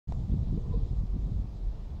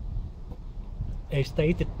As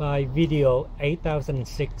stated by video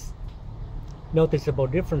 8006, noticeable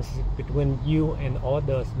differences between you and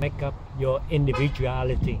others make up your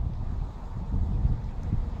individuality.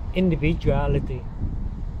 Individuality,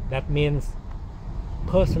 that means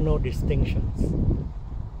personal distinctions.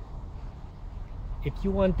 If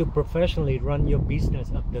you want to professionally run your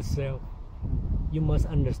business of the self, you must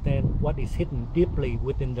understand what is hidden deeply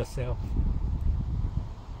within the self.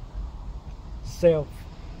 Self,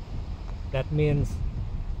 that means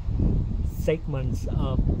segments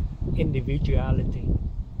of individuality.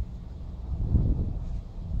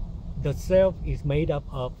 The self is made up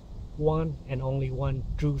of one and only one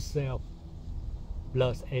true self,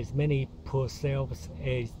 plus as many purselves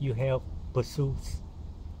as you have pursuits.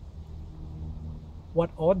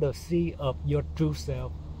 What others see of your true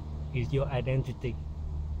self is your identity.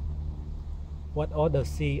 What others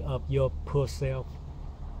see of your purself,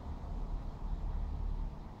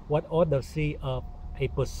 what others see of a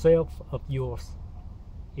purself of yours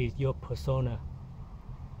is your persona.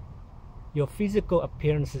 Your physical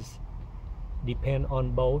appearances depend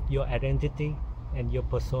on both your identity and your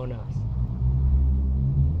personas.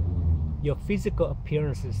 Your physical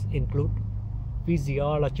appearances include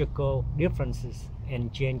physiological differences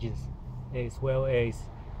and changes, as well as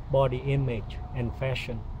body image and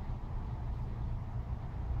fashion.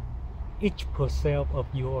 Each purself of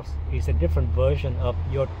yours is a different version of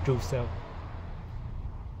your true self.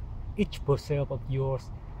 Each purself of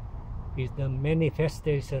yours is the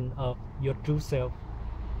manifestation of your true self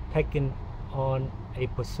taken on a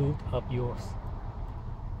pursuit of yours.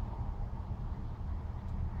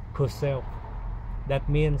 Purself, that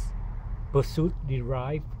means pursuit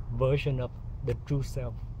derived version of the true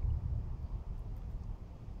self.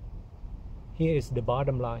 Here is the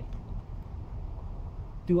bottom line.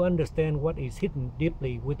 To understand what is hidden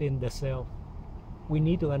deeply within the self, we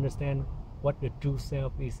need to understand what the true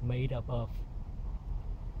self is made up of.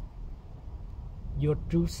 Your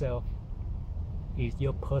true self is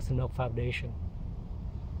your personal foundation.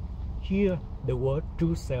 Here, the word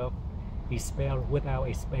true self is spelled without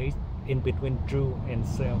a space in between true and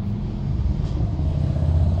self.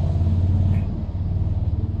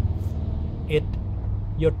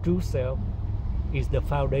 Your true self is the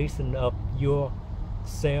foundation of your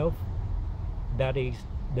self, that is,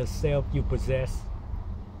 the self you possess.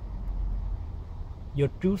 Your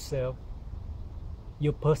true self,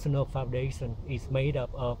 your personal foundation, is made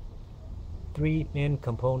up of three main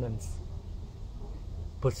components: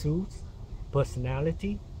 pursuits,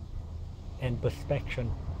 personality, and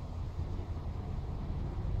perspection.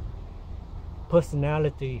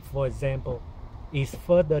 Personality, for example, is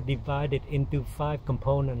further divided into 5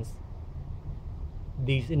 components.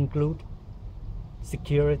 These include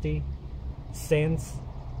security, sense,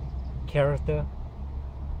 character,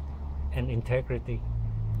 and integrity.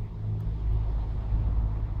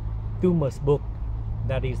 Thumos book,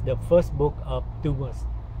 that is the first book of Thumos,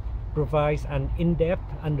 provides an in-depth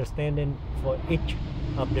understanding for each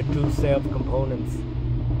of the true self components,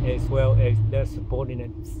 as well as their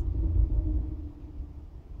subordinates.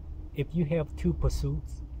 If you have 2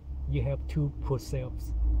 pursuits, you have 2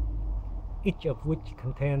 purselves, each of which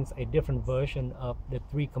contains a different version of the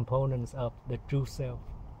 3 components of the true self.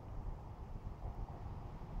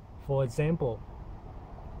 For example,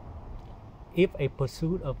 if a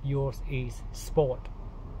pursuit of yours is sport,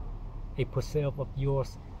 a purself of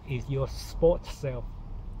yours is your sport self,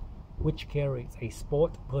 which carries a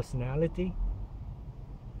sport personality,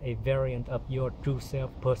 a variant of your true self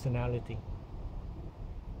personality.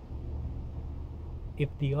 If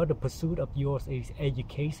the other pursuit of yours is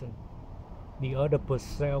education, the other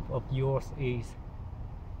purself of yours is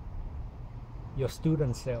your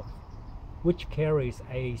student self, which carries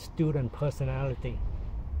a student personality,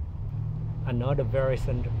 another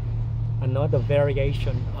variation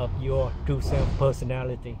of your true self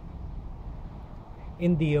personality.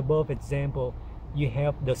 In the above example, you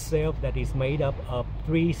have the self that is made up of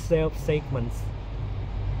 3 self segments: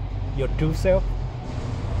 your true self,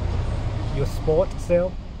 your sport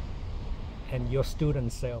self, and your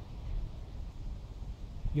student self.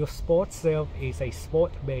 Your sport self is a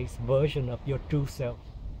sport-based version of your true self.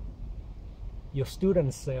 Your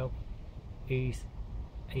student self is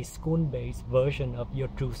a school-based version of your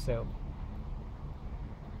true self.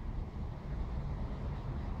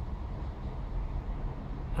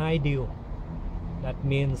 Ideal, that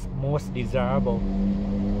means most desirable.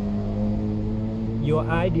 Your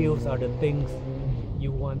ideals are the things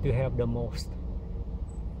you want to have the most.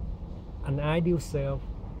 An ideal self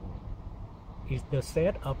is the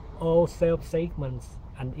set of all self segments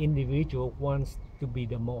an individual wants to be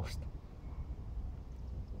the most.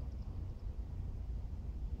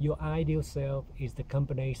 Your ideal self is the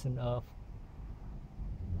combination of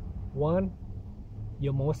 1.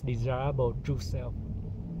 Your most desirable true self,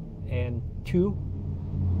 and 2.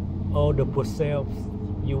 All the purselves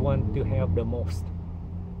you want to have the most.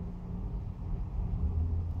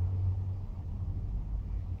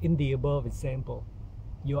 In the above example,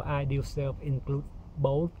 your ideal self includes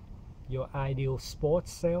both your ideal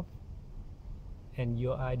sports self and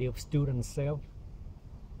your ideal student self,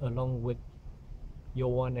 along with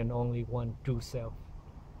your one and only one true self.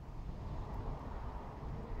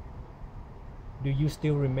 Do you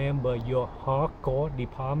still remember your hardcore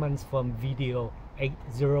departments from video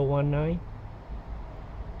 8019?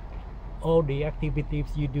 All the activities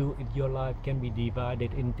you do in your life can be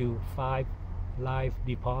divided into 5 life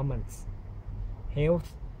departments: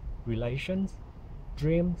 health, relations,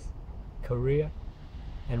 dreams, career,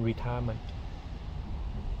 and retirement.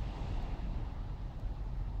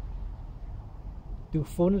 To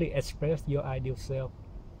fully express your ideal self,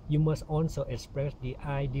 you must also express the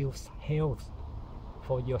ideal health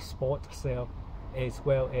for your sports self, as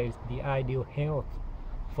well as the ideal health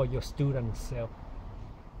for your student self.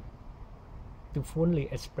 To fully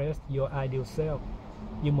express your ideal self,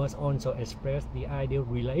 you must also express the ideal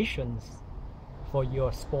relations for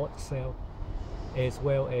your sports self, as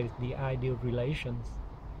well as the ideal relations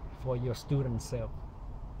for your student self.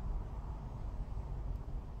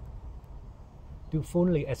 To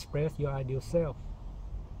fully express your ideal self,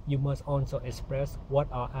 you must also express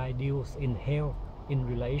what are ideals in health in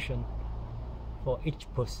relation for each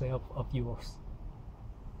purself of yours.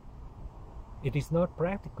 It is not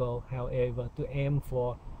practical, however, to aim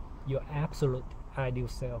for your absolute ideal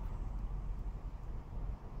self.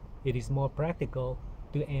 It is more practical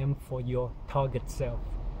to aim for your target self.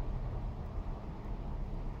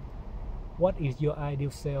 What is your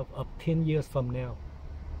ideal self of 10 years from now?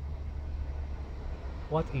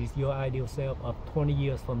 What is your ideal self of 20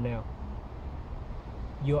 years from now?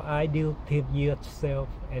 Your ideal 10-year self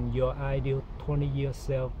and your ideal 20-year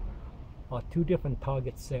self are 2 different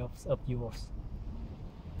target selves of yours.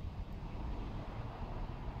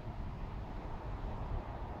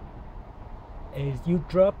 As you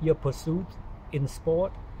drop your pursuits in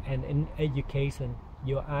sport and in education,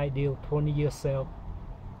 your ideal 20-year self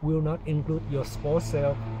will not include your sports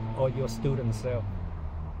self or your student self.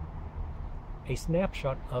 A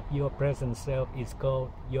snapshot of your present self is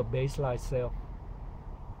called your baseline self.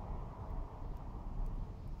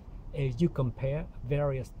 As you compare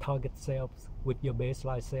various target selves with your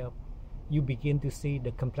baseline self, you begin to see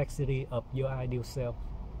the complexity of your ideal self.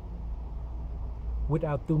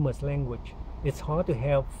 Without too much language, it's hard to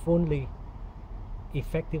have fully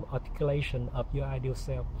effective articulation of your ideal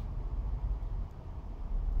self.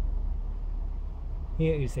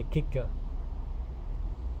 Here is a kicker.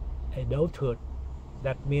 Adulthood,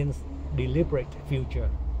 that means deliberate future.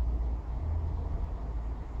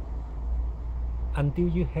 Until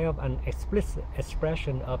you have an explicit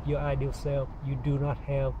expression of your ideal self, you do not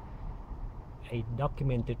have a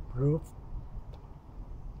documented proof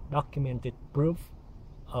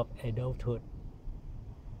of adulthood.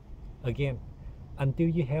 Again, until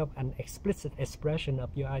you have an explicit expression of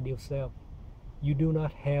your ideal self, you do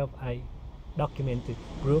not have a documented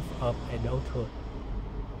proof of adulthood.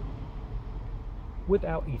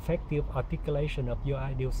 Without effective articulation of your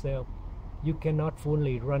ideal self, you cannot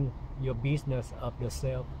fully run your business of the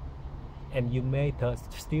self, and you may thus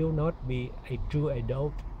still not be a true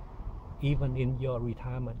adult even in your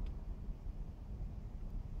retirement.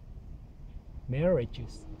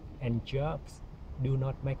 Marriages and jobs do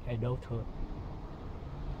not make adulthood.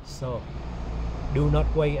 So, do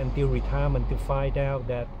not wait until retirement to find out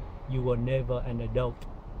that you were never an adult.